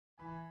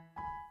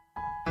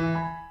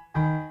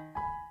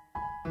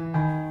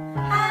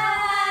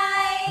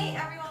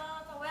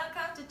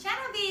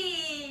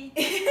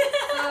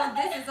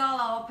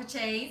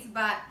purchase,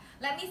 but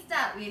let me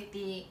start with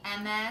the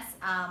Hermes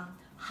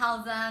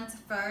Halzan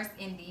first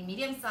in the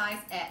medium size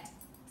at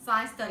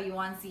size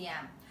 31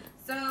 cm.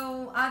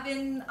 So I've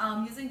been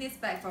using this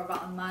bag for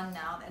about a month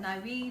now, and I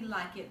really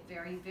like it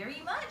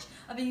very much.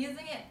 I've been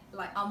using it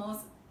like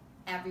almost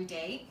every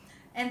day,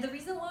 and the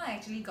reason why I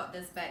actually got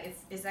this bag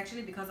is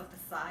actually because of the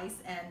size.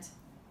 And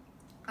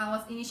I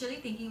was initially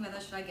thinking whether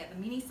should I get the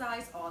mini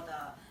size or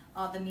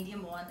the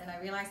medium one, and I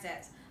realized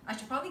that I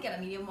should probably get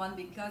a medium one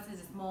because it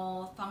is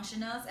more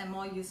functional and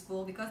more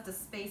useful, because the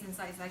space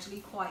inside is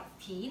actually quite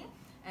thin,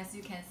 as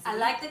you can see. I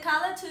like the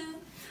color too.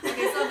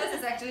 Okay, so this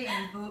is actually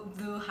in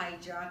blue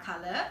Hydra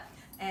color,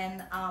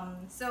 and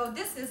so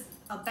this is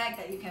a bag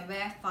that you can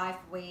wear 5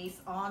 ways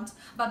on.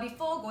 But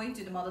before going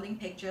to the modeling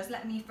pictures,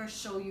 let me first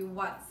show you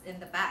what's in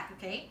the bag.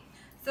 Okay,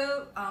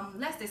 so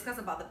let's discuss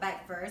about the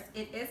bag first.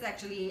 It is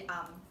actually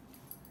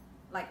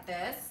like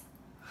this,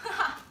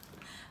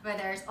 where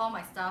there's all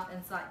my stuff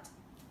inside.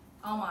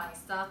 All my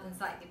stuff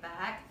inside the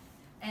bag,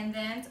 and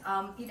then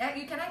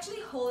you can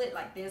actually hold it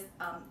like this,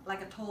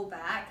 like a tote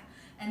bag,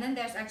 and then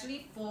there's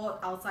actually 4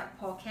 outside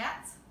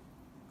pockets.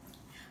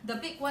 The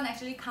big one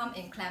actually come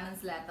in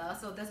Clemence leather,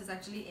 so this is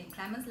actually in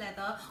Clemence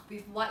leather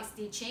with white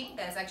stitching.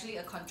 There's actually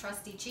a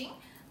contrast stitching,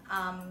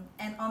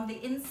 and on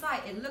the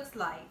inside it looks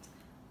like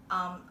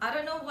I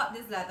don't know what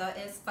this leather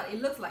is, but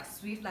it looks like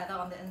Swift leather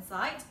on the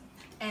inside.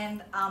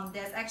 And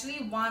there's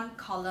actually one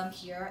column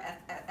here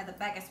at the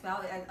back as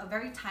well, a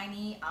very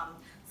tiny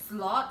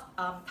slot,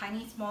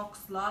 tiny small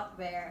slot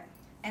where,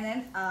 and then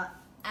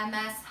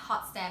MS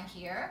hot stamp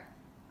here.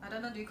 I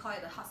don't know, do you call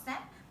it a hot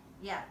stamp?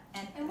 Yeah.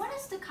 And what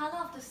is the color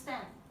of the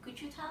stamp? Could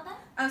you tell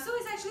that? So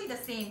it's actually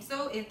the same.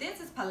 So if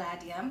this is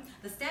palladium,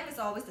 the stamp is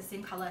always the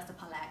same color as the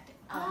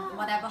palladium,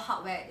 whatever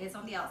hardware it is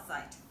on the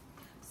outside.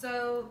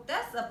 So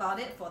that's about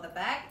it for the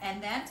bag.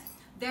 And then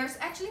there's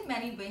actually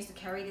many ways to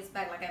carry this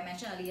bag, like I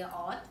mentioned earlier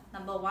on.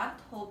 Number 1,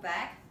 tote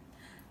bag.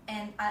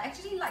 And I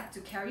actually like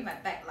to carry my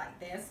bag like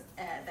this.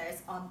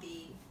 There's on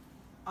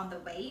the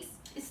waist.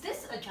 Is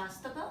this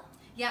adjustable?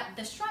 Yeah,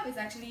 the strap is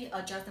actually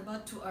adjustable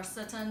to a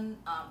certain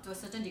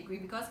degree,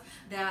 because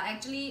there are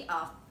actually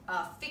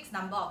a fixed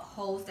number of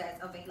holes that is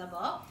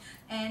available.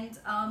 And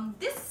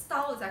this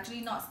style is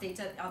actually not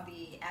stated on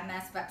the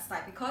MS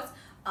website, because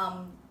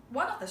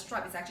one of the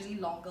strap is actually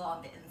longer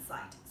on the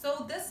inside.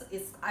 So this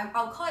is,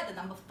 I'll call it the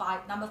number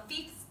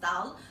 5th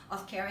style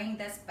of carrying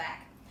this bag.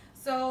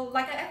 So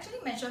like I actually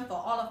mentioned for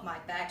all of my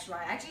bags,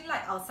 right, I actually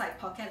like outside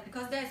pocket,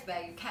 because that is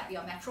where you kept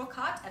your metro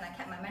card, and I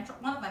kept my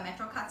one of my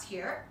metro cards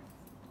here.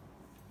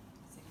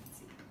 So you can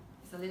see,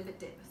 it's a little bit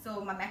deep.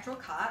 So my metro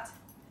card,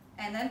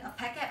 and then a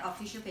packet of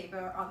tissue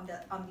paper on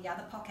the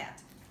other pocket.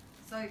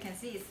 So you can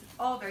see it's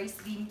all very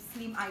slim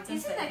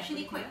items. Is it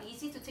actually quite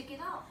easy to take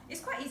it out?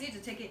 It's quite easy to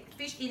take it,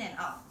 fish in and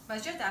out. But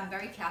it's just that I'm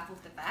very careful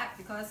with the bag,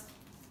 because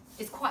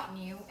it's quite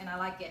new and I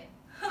like it.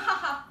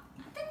 I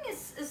think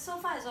it's so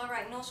far it's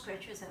alright, no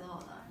scratches at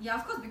all. Yeah,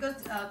 of course, because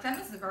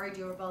Clemence is a very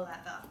durable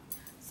leather.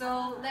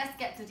 So let's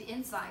get to the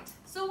inside.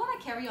 So what I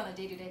carry on a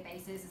day-to-day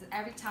basis is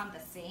every time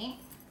the same.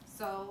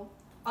 So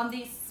on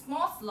the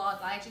small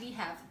slot, I actually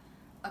have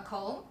a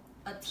comb,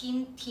 a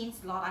thin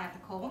slot. I have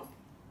the comb.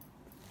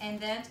 And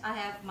then I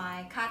have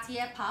my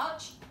Cartier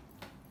pouch,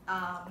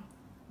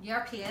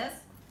 earpiece,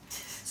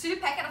 2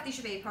 packets of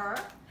tissue paper.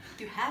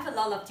 You have a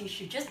lot of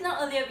tissue. Just now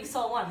earlier we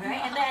saw one, right?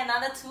 And then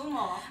another 2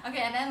 more.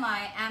 Okay, and then my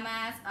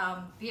Hermes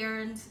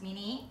Birkin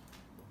mini,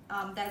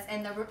 that's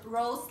in the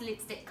rose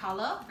lipstick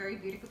color, very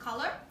beautiful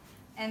color.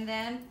 And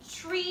then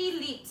 3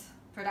 lip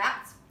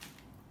products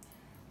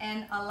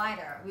and a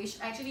lighter, which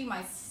actually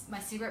my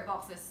cigarette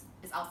box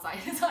is outside,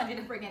 so I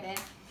didn't bring it in.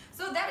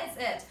 So that is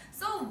it.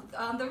 So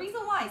the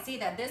reason why I say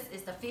that this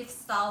is the 5th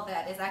style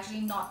that is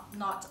actually not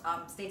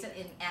stated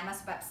in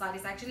Hermes website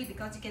is actually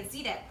because you can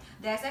see that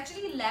there's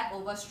actually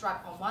leftover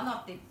strap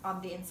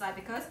on the inside,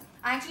 because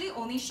I actually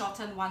only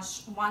shortened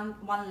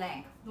one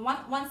length,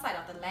 one side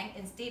of the length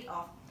instead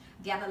of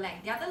the other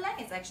length. The other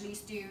length is actually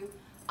still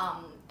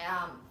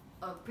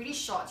pretty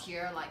short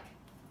here, like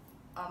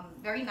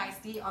very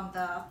nicely on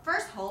the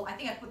first hole. I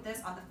think I put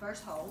this on the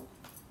first hole.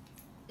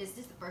 Is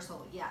this the first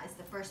hole? Yeah, it's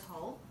the first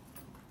hole.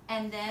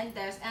 And then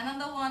there's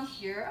another one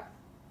here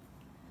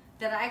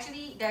that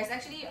there's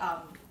actually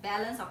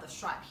balance of the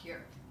stripe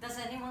here. Does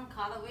anyone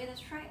cut away the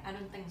stripe? I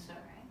don't think so,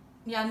 right?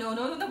 Yeah,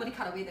 nobody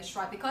cut away the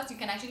stripe, because you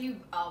can actually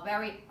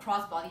wear it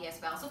crossbody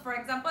as well. So for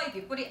example, if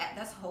you put it at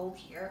this hole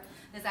here,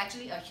 there's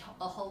actually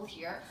a hole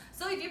here.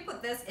 So if you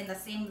put this in the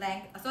same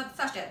length, so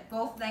such that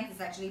both lengths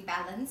is actually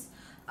balanced,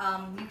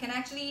 you can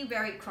actually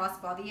wear it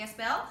crossbody as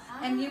well.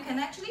 And you can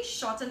actually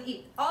shorten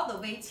it all the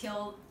way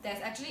till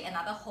there's actually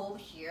another hole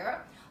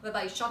here,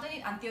 whereby you shorten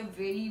it until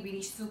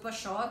really super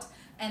short,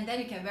 and then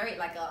you can wear it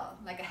like a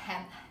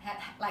handbag,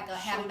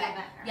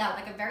 right? Yeah,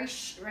 like a very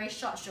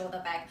short shoulder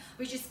bag,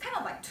 which is kind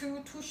of like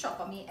too short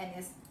for me, and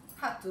it's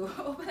hard to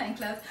open and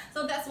close.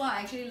 So that's why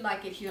I actually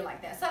like it here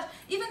like that. So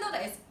even though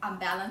that is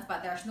unbalanced,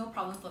 but there's no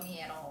problem for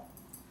me at all.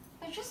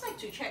 I'd just like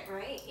to check,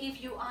 right?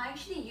 If you are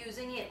actually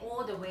using it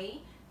all the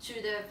way to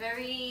the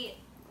very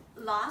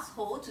last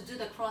hole to do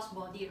the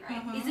crossbody,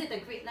 right? Is it the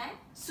great length?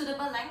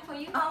 Suitable length for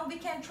you? We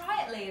can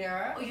try it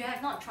later. Oh, you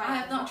have not tried I it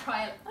have not before?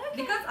 tried it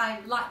because I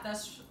like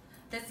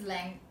this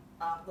length.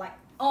 Like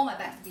all my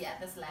bags to be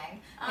at this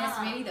length. It's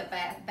really the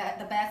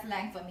best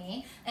length for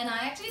me. And I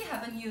actually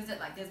haven't used it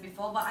like this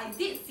before, but I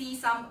did see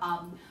some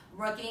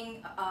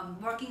working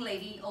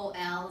lady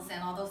OLs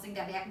and all those things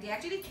that they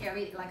actually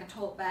carry it like a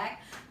tote bag.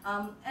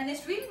 And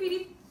it's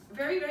really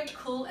very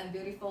cool and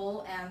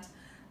beautiful, and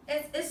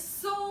it's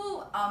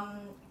so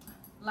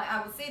like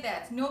I would say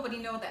that nobody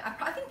know that.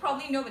 I think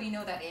probably nobody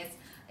know that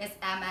it's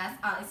Hermes.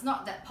 It's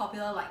not that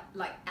popular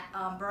like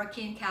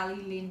Birkin, Cali,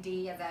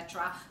 Lindy,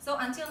 etc. So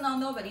until now,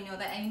 nobody know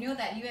that. And you know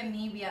that you and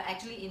me, we are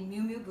actually in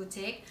Miu Miu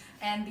boutique,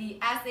 and the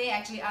SA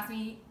actually asked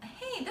me,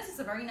 "Hey, this is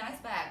a very nice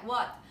bag.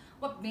 What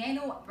may I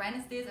know what brand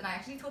is this?" And I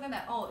actually told them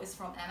that, oh, it's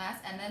from Hermes,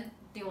 and then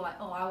they were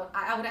like, oh,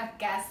 I would have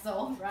guessed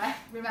so, right?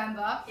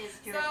 Remember? It's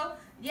good. So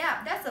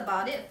yeah, that's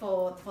about it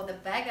for the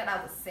bag that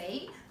I would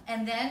say.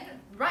 And then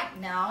right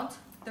now,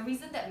 the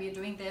reason that we're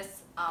doing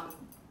this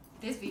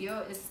this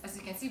video is, as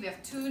you can see, we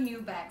have 2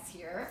 new bags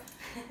here.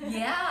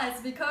 Yeah,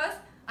 it's because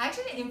I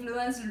actually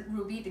influenced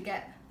Ruby to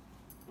get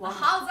a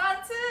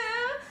Halzan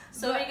too.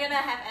 So we're gonna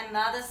have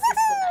another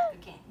sister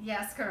bag again.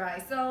 Yes,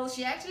 correct. So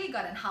she actually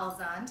got an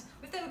Halzan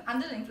with them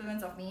under the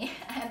influence of me,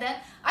 and then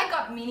I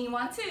got mini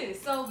one too.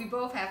 So we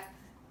both have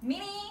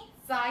mini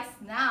size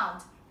now,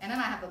 and then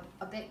I have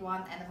a big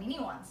one and a mini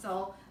one.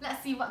 So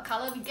let's see what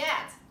color we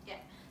get. Yeah.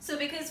 So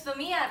because for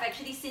me, I've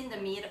actually seen the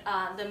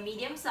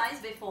medium size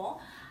before.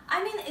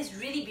 I mean, it's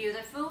really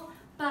beautiful,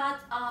 but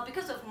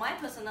because of my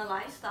personal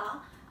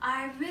lifestyle,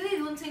 I really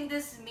don't think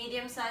this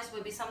medium size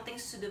will be something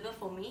suitable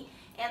for me.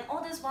 And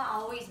all this while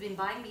I've always been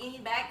buying mini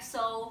bags,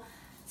 so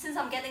since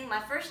I'm getting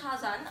my first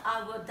Halzan,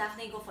 I will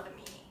definitely go for the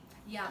mini.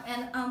 Yeah,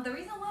 and the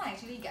reason why I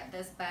actually get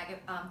this bag,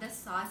 this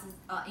size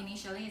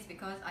initially is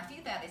because I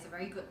feel that it's a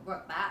very good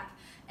work bag.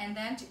 And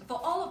then for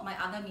all of my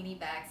other mini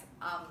bags,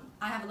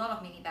 I have a lot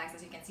of mini bags,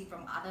 as you can see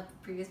from other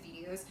previous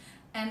videos,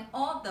 and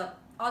all the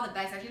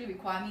bags actually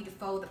require me to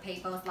fold the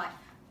papers like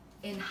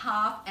in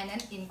half and then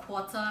in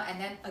quarter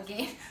and then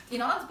again in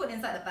order to put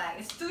inside the bag.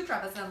 It's too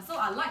troublesome, so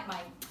I like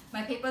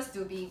my papers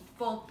to be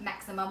fold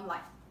maximum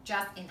like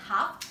just in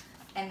half.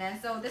 And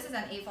then so this is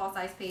an A4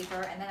 size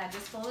paper, and then I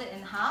just fold it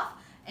in half,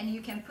 and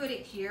you can put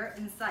it here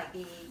inside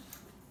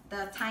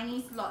the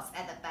tiny slots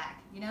at the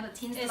back. You know, the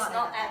tin slot. It's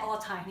not at all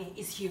tiny,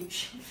 it's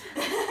huge.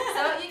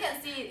 So you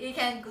can see you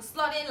can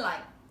slot in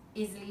like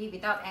easily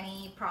without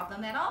any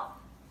problem at all.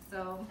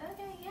 So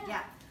Okay,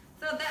 yeah.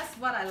 So that's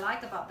what I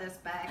like about this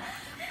bag.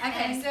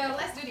 Okay, so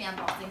let's do the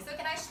unboxing. So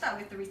can I start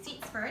with the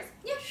receipts first?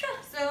 Yeah, sure.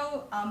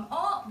 So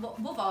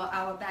both of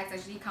our bags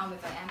actually come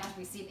with an Hermes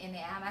receipt in the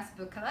Hermes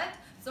booklet.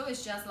 So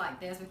it's just like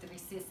this with the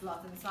receipt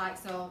slots inside.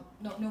 So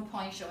no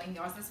point showing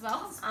yours as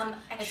well. I'm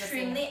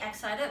extremely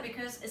excited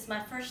because it's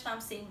my first time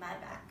seeing my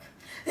bag.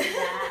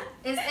 Yeah,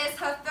 it's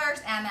her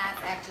first Hermes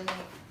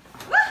actually.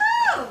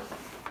 Woohoo!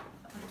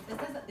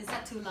 Is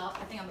that too loud?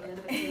 I think I'm a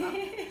little bit too loud.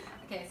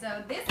 Okay,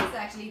 so this is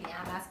actually the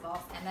Hermes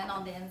box, and then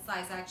on the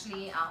inside is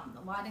actually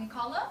white in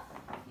color.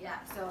 Yeah,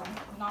 so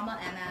normal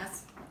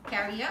Hermes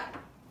carrier.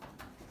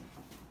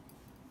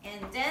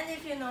 And then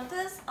if you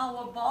notice,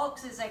 our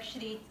box is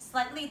actually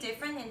slightly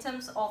different in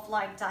terms of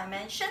like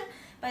dimension,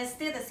 but it's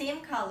still the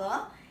same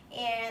color.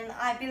 And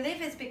I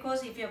believe it's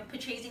because if you're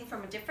purchasing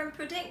from a different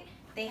boutique,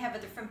 they have a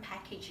different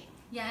packaging.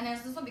 Yeah, and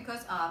it's also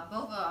because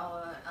both of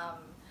our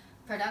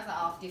products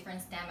are of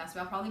different stamp as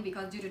well, probably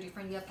because due to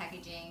different year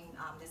packaging,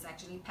 it's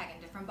actually packed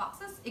in different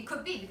boxes. It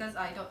could be because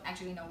I don't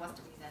actually know what's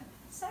the reason.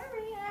 Sorry,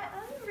 I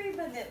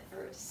unribbon it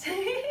first.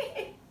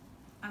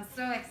 I'm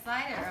so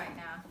excited right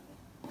now.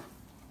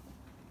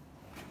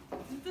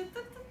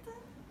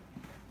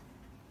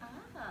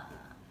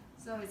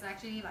 So it's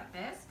actually like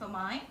this for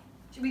mine.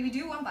 Should we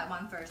do one by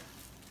one first?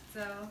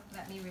 So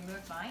let me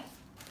remove mine.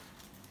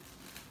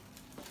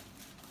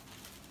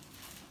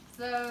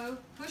 So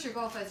who should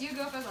go first? You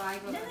go first or I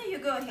go first? No, you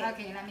go ahead.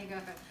 Okay, let me go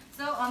first.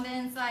 So on the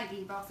inside,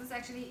 the box is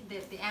actually,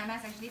 the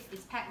Hermes actually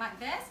is packed like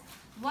this.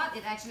 What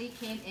it actually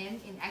came in,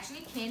 it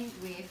actually came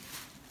with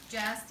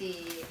just the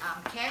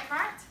care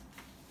card,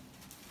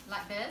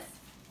 like this.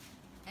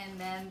 And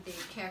then the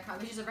care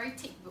card, which is a very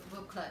thick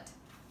booklet.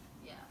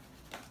 Yeah,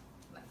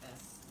 like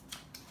this.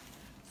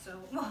 So,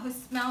 wow, it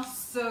smells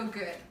so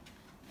good.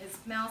 It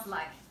smells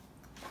like,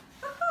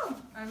 woohoo!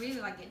 I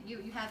really like it.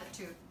 You have it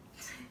too.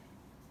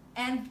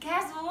 And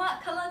guess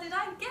what color did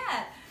I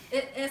get?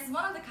 It is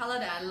one of the color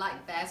that I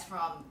like best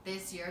from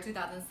this year,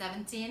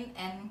 2017,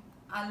 and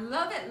I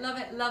love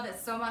it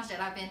so much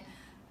that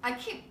I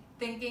keep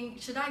thinking,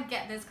 should I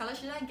get this color?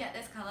 Should I get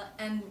this color?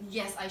 And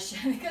yes, I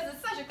should, because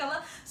it's such a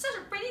color, such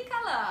a pretty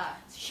color.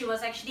 She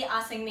was actually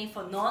asking me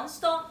for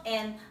non-stock,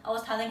 and I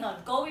was telling her,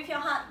 go with your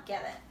heart,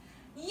 get it.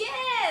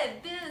 Yeah,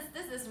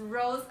 this is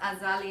Rose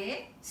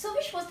Azalea. So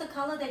which was the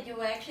color that you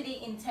were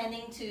actually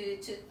intending to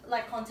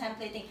like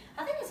contemplating?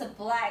 I think it's a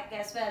black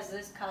as well as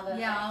this color.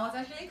 Yeah, right? I was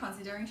actually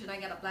considering should I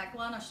get a black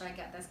one or should I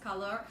get this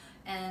color,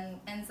 and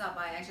ends up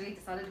I actually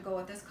decided to go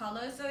with this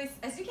color. So it's,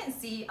 as you can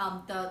see,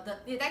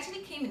 it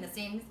actually came in the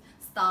same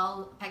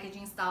style,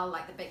 packaging style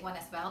like the big one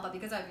as well, but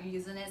because I've been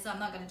using it, so I'm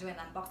not going to do an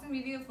unboxing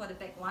review for the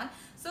big one.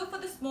 So for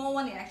the small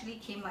one, it actually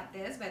came like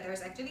this, where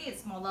there's actually a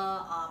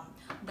smaller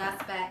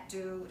dust bag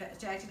to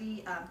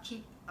actually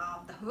keep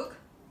the hook,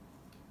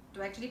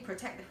 to actually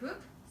protect the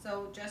hook.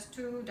 So just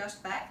two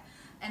dust bag,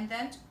 and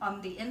then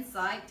on the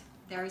inside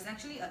there is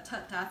actually a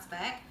third dust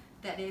bag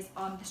that is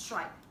on the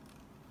stripe.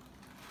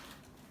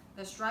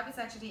 The stripe is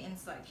actually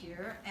inside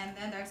here, and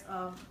then there's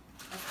a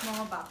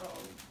small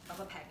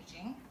bubble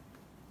packaging.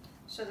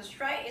 So the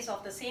stripe is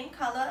of the same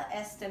color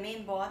as the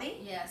main body.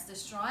 Yes, the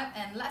stripe,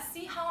 and let's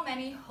see how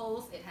many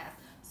holes it has.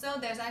 So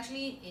there's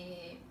actually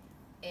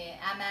a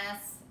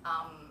Hermes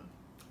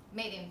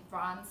made in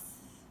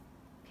France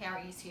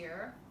carries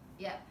here.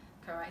 Yeah,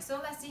 correct. So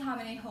let's see how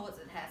many holes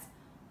it has.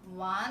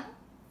 1,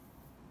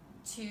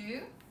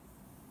 2,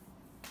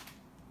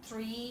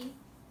 3,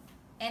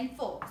 and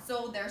 4.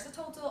 So there's a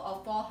total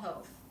of 4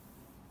 holes.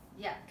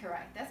 Yeah,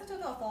 correct. That's a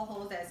total of 4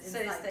 holes that's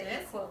inside So it's the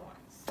this. equal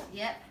ones.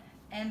 Yep.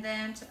 And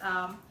then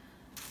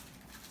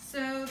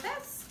so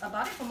that's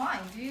about it for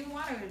mine. Do you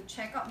want to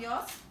check out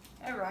yours?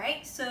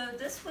 Alright, so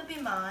this would be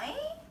mine.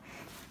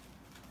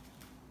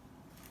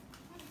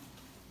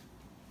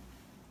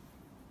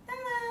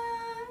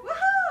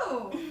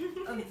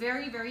 Woohoo! A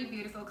very, very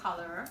beautiful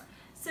color.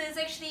 So it's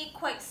actually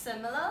quite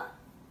similar.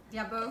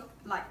 They're both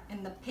like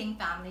in the pink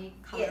family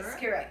color. Yes,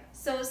 correct.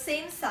 So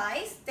same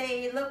size,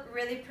 they look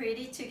really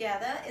pretty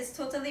together. It's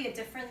totally a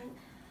different,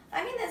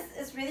 I mean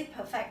it's really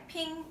perfect.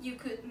 Pink you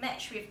could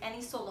match with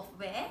any sort of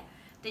wear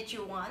that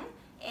you want.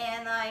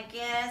 And I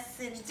guess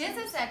This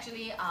is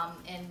actually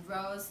in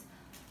rose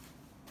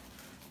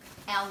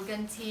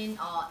Eglantine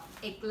or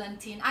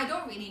Eglantine. I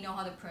don't really know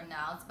how to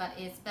pronounce, but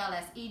it's spelled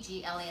as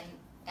Eglantine.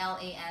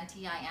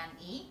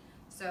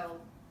 So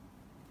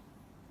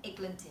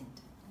Eglantine,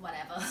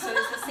 whatever. So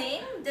it's the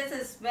same. This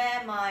is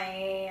where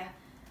my,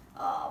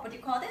 what do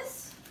you call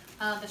this?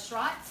 The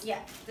stripes. Yeah,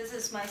 this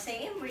is my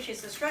same, which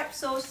is the stripe.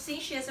 So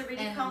see, she has already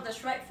And count the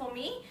stripe for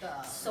me,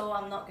 so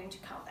I'm not going to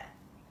count that.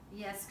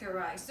 Yes,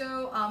 correct.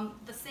 So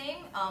the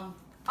same,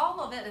 all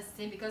of it is the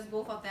same because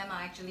both of them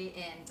are actually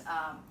in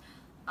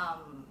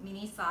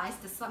mini size.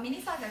 The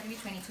mini size is actually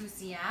 22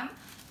 cm,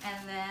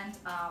 and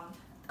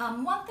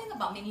then one thing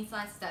about mini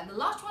size is that the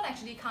large one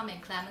actually come in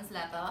Clemence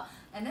leather,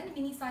 and then the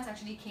mini size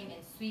actually came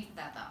in Swift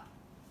leather.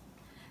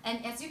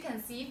 And as you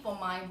can see for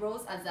my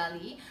Rose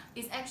Azalea,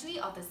 it's actually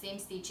of the same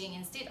stitching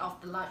instead of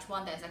the large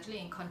one that is actually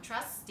in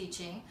contrast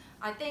stitching.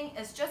 I think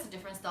it's just a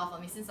different style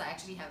for me since I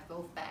actually have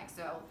both bags.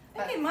 So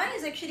Okay, mine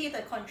is actually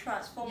the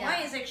contrast. For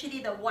mine is actually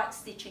the white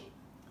stitching.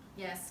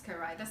 Yes,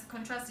 correct. That's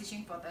contrast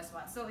stitching for this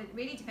one. So it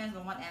really depends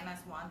on what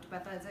MS want,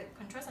 whether is it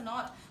contrast or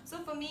not. So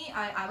for me,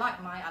 I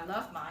like mine. I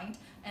love mine.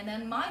 And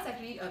then mine's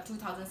actually a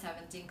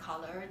 2017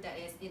 color that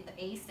is in the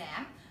A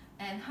stamp,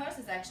 and hers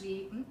is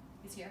actually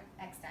it's here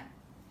X stamp.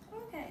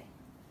 Okay.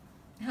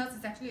 Hers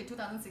is actually a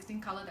 2016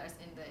 color that is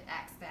in the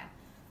X stamp.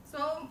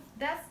 So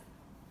that's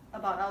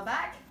about our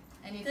bag.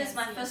 And you This is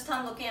can my see first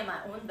time looking at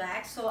my own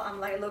bag, so I'm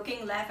like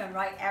looking left and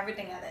right,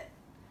 everything at it.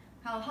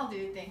 how do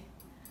you think?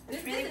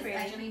 It's really this pretty.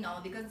 is actually no,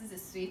 because this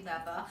is Swift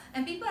leather,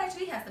 and people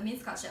actually have the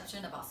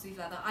misconception about Swift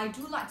leather. I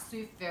do like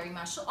Swift very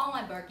much. So all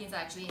my Birkins are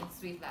actually in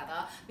Swift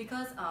leather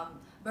because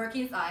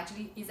Birkins are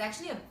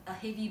actually a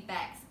heavy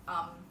bag.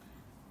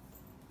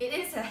 It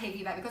is a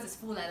heavy bag because it's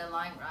full leather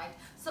line, right?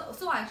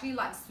 So I actually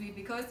like Swift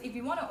because if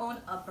you want to own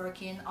a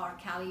Birkin or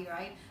a Kelly,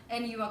 right,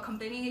 and you are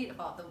complaining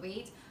about the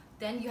weight,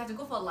 then you have to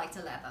go for a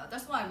lighter leather.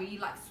 That's why I really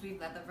like Swift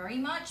leather very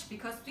much,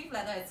 because Swift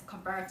leather is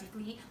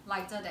comparatively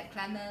lighter than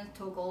Clemence,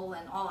 Toggle,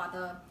 and all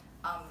other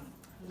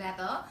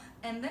leather.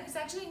 And then it's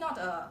actually not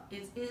a,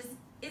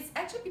 it's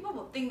actually people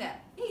would think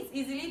that it's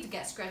easily to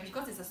get scratched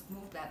because it's a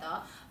smooth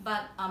leather,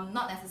 but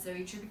not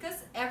necessarily true,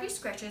 because every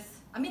scratches,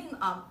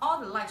 all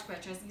the light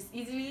scratches is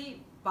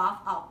easily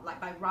buffed out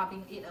like by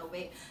rubbing it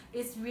away.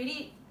 It's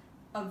really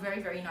a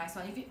very, very nice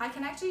one. I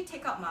can actually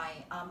take out my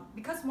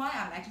because why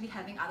I'm actually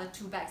having other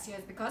two bags here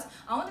is because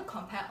I want to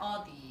compare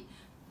all the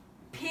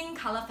pink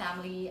color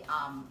family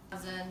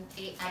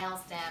 2008 IL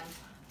stamp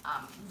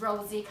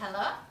rosy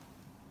color.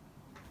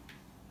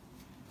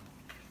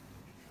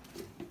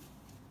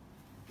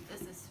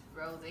 This is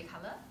rosy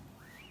color.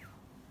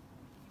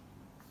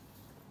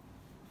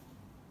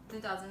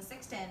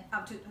 2016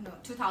 up to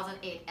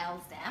 2008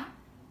 L stamp,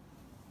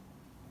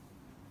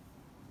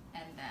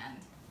 and then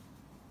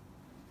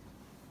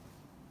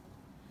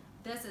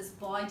this is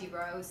Bois de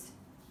Rose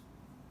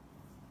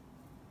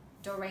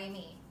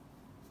Doremi.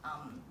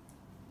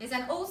 It's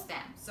an O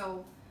stamp,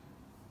 so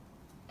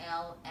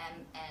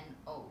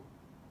LMNO.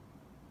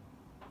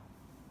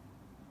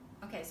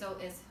 Okay, so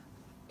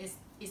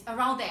it's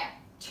around there.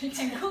 you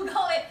can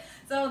Google it.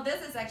 So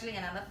this is actually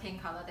another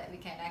pink color that we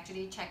can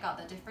actually check out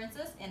the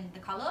differences in the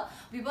color.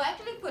 We will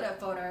actually put up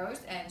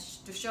photos and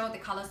to show the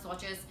color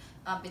swatches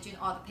between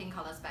all the pink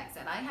colors bags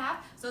that I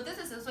have. So this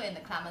is also in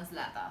the Clemence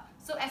leather.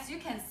 So as you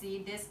can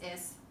see, this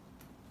is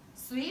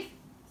Swift,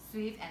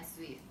 Swift and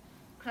Swift,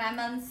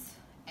 Clemence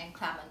and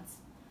Clemence.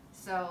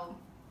 So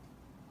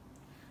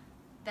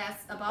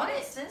that's about it.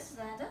 What is this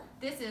leather?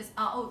 This is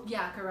oh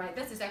yeah, correct.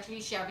 This is actually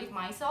Sheriff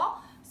Mysore.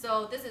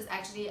 So this is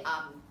actually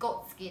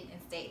goat skin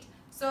instead.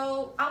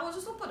 So I will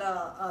also put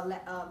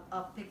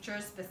a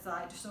pictures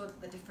beside to show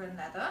the different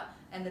leather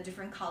and the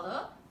different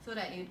color, so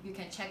that you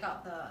can check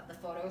out the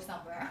photo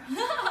somewhere.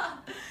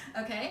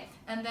 Okay,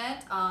 and then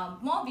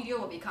more video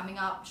will be coming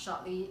up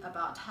shortly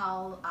about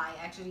how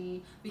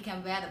we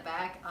can wear the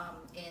bag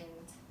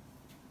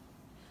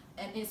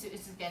and as you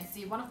can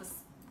see, one of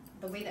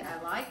the way that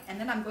I like. And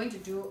then I'm going to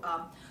do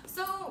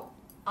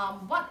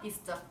what is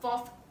the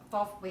fourth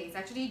way? It's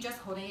actually just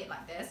holding it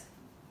like this,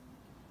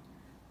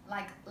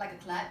 like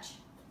a clutch.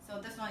 So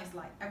this one is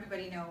like,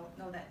 everybody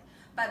know that.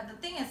 But the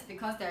thing is,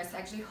 because there's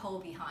actually hole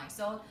behind,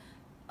 so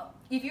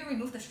if you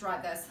remove the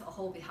stripe, there's a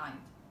hole behind.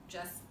 You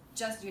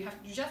just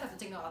have to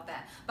take note of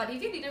that. But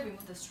if you didn't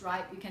remove the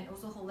stripe, you can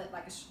also hold it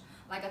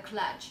like a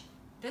clutch.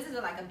 This is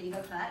like a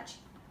bigger clutch.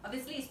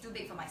 Obviously, it's too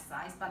big for my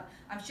size, but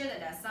I'm sure that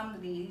there are some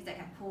ladies that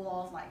can pull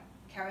off like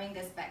carrying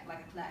this bag like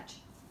a clutch.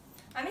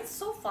 I mean,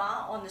 so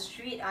far on the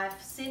street, I've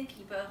seen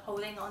people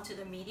holding on to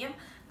the medium,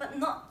 but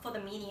not for the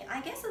mini.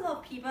 I guess a lot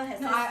of people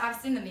have. No, I've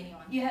seen the mini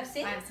one. You have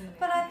seen? I have seen the mini.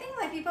 But I think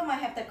like people might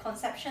have the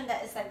conception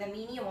that it's like the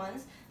mini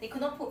ones, they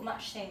could not put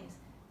much things,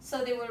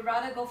 so they would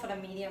rather go for the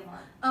medium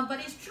one. But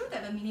it's true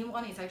that the mini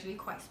one is actually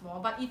quite small.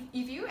 But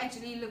if you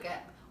actually look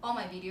at all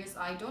my videos,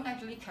 I don't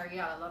actually carry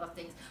out a lot of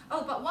things.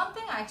 Oh, but one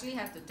thing I actually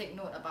have to take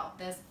note about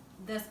this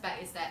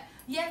bag is that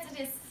yes,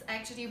 it is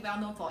actually well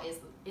known for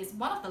is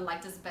one of the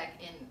lightest bag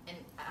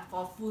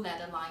for full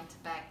leather lined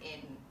bag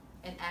in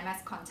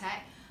MS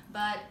contact.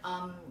 But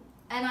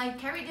and I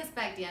carried this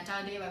bag the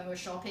entire day when we were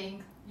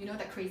shopping. You know,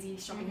 the crazy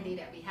shopping day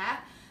that we have.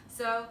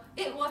 So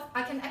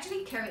I can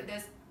actually carry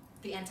this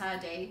the entire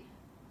day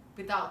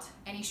without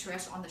any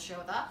stress on the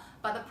shoulder.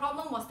 But the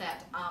problem was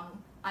that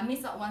I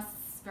missed out one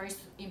very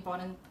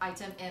important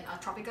item in a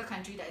tropical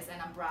country, that is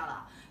an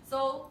umbrella.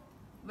 So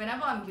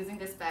whenever I'm using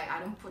this bag, I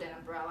don't put an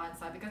umbrella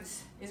inside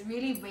because it's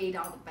really way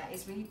down the bag.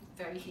 It's really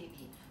very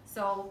heavy.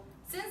 So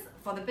since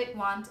for the big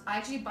one, I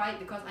actually buy it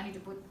because I need to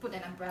put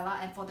an umbrella,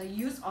 and for the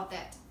use of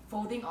that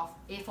folding of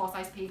A4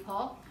 size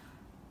paper,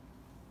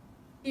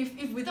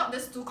 if without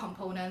these two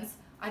components,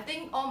 I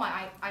think all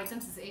my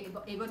items is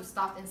able to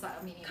stuff inside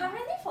a mini.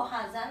 Currently for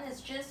Halzan,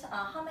 it's just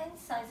how many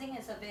sizing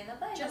is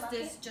available in the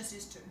market? Just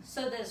these two.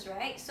 So this,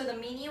 right? So the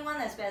mini one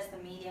as well as the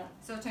medium.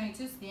 So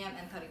 22 cm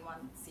and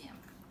 31 cm,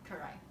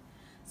 correct.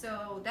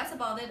 So that's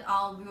about it.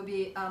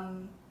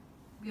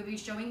 We'll be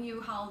showing you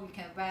how you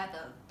can wear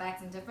the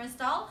bags in different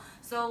style.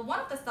 So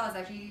one of the styles is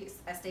actually,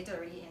 as stated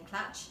already, in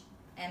clutch,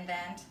 and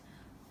then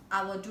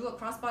I will do a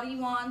crossbody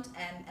one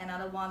and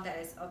another one that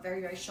is a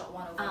very, very short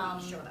one over the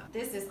shoulder.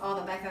 This is all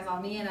the bags that's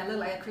on me, and I look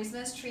like a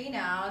Christmas tree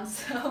now.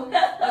 So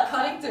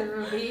according to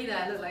Ruby,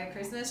 that I look like a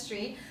Christmas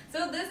tree.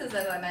 So this is,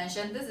 as I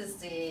mentioned, this is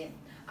the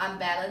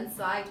unbalanced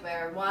side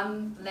where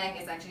one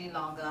leg is actually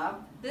longer.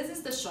 This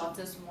is the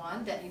shortest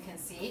one that you can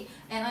see,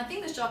 and I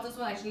think the shortest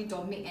one actually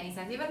don't make any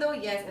sense, even though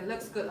yes, it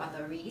looks good on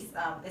the wrist.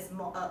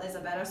 It's a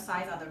better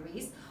size on the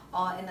wrist,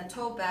 or in the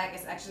tote bag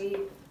it's actually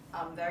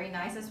very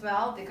nice as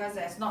well because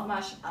there's not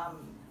much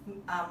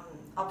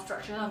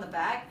obstruction on the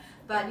back.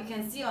 But you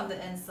can see on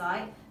the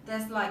inside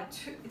there's like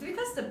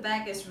because the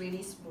bag is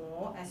really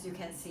small, as you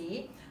can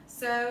see.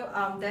 So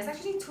there's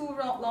actually two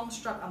long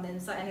strap on the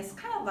inside, and it's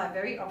kind of like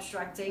very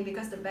obstructing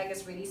because the bag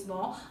is really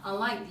small,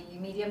 unlike the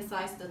medium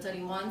size, the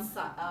 31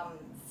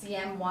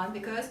 cm one,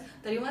 because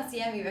 31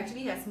 cm you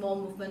actually have small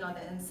movement on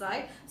the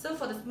inside. So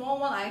for the small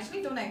one, I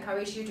actually don't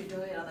encourage you to do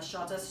it on the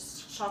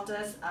shortest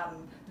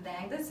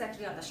length. This is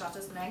actually on the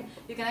shortest length.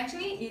 You can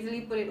actually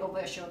easily put it over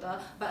your shoulder,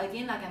 but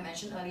again, like I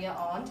mentioned earlier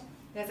on,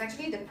 there's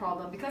actually the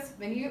problem because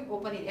when you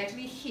open it, it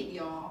actually hit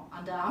your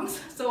underarms,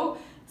 so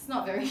it's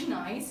not very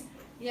nice.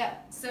 Yeah,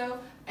 so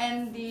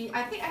and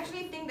I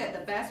think that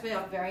the best way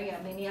of wearing a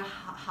mini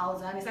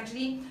Halzan is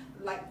actually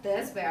like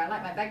this, where I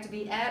like my bag to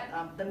be at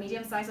the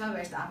medium size one,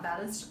 whereas the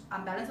unbalanced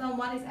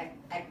one is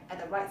at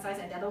the right size,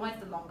 and the other one is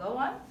the longer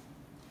one.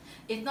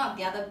 If not,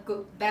 the other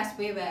best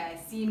way where I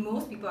see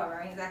most people are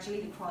wearing is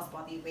actually the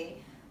crossbody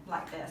way,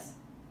 like this,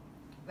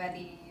 where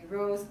the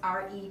Rose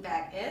RE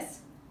bag is.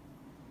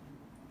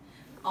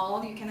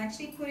 Or you can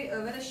actually put it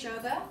over the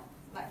shoulder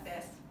like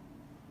this.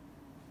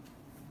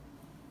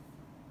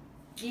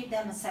 Give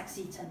them a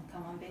sexy turn,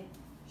 come on babe.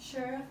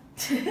 Sure.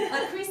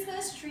 A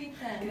Christmas tree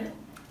turn.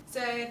 So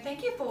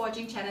thank you for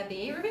watching Channel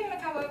B. Ruby, you want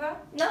to come over?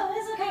 No,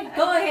 it's okay.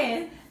 Go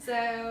ahead.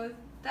 So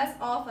that's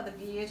all for the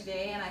video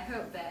today, and I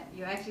hope that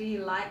you actually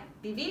like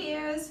the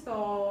videos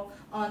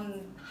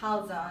on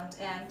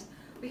Halzan, and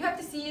we hope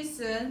to see you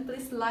soon.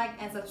 Please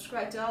like and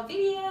subscribe to our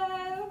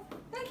video.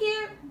 Thank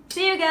you.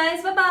 See you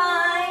guys. Bye-bye.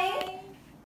 Bye.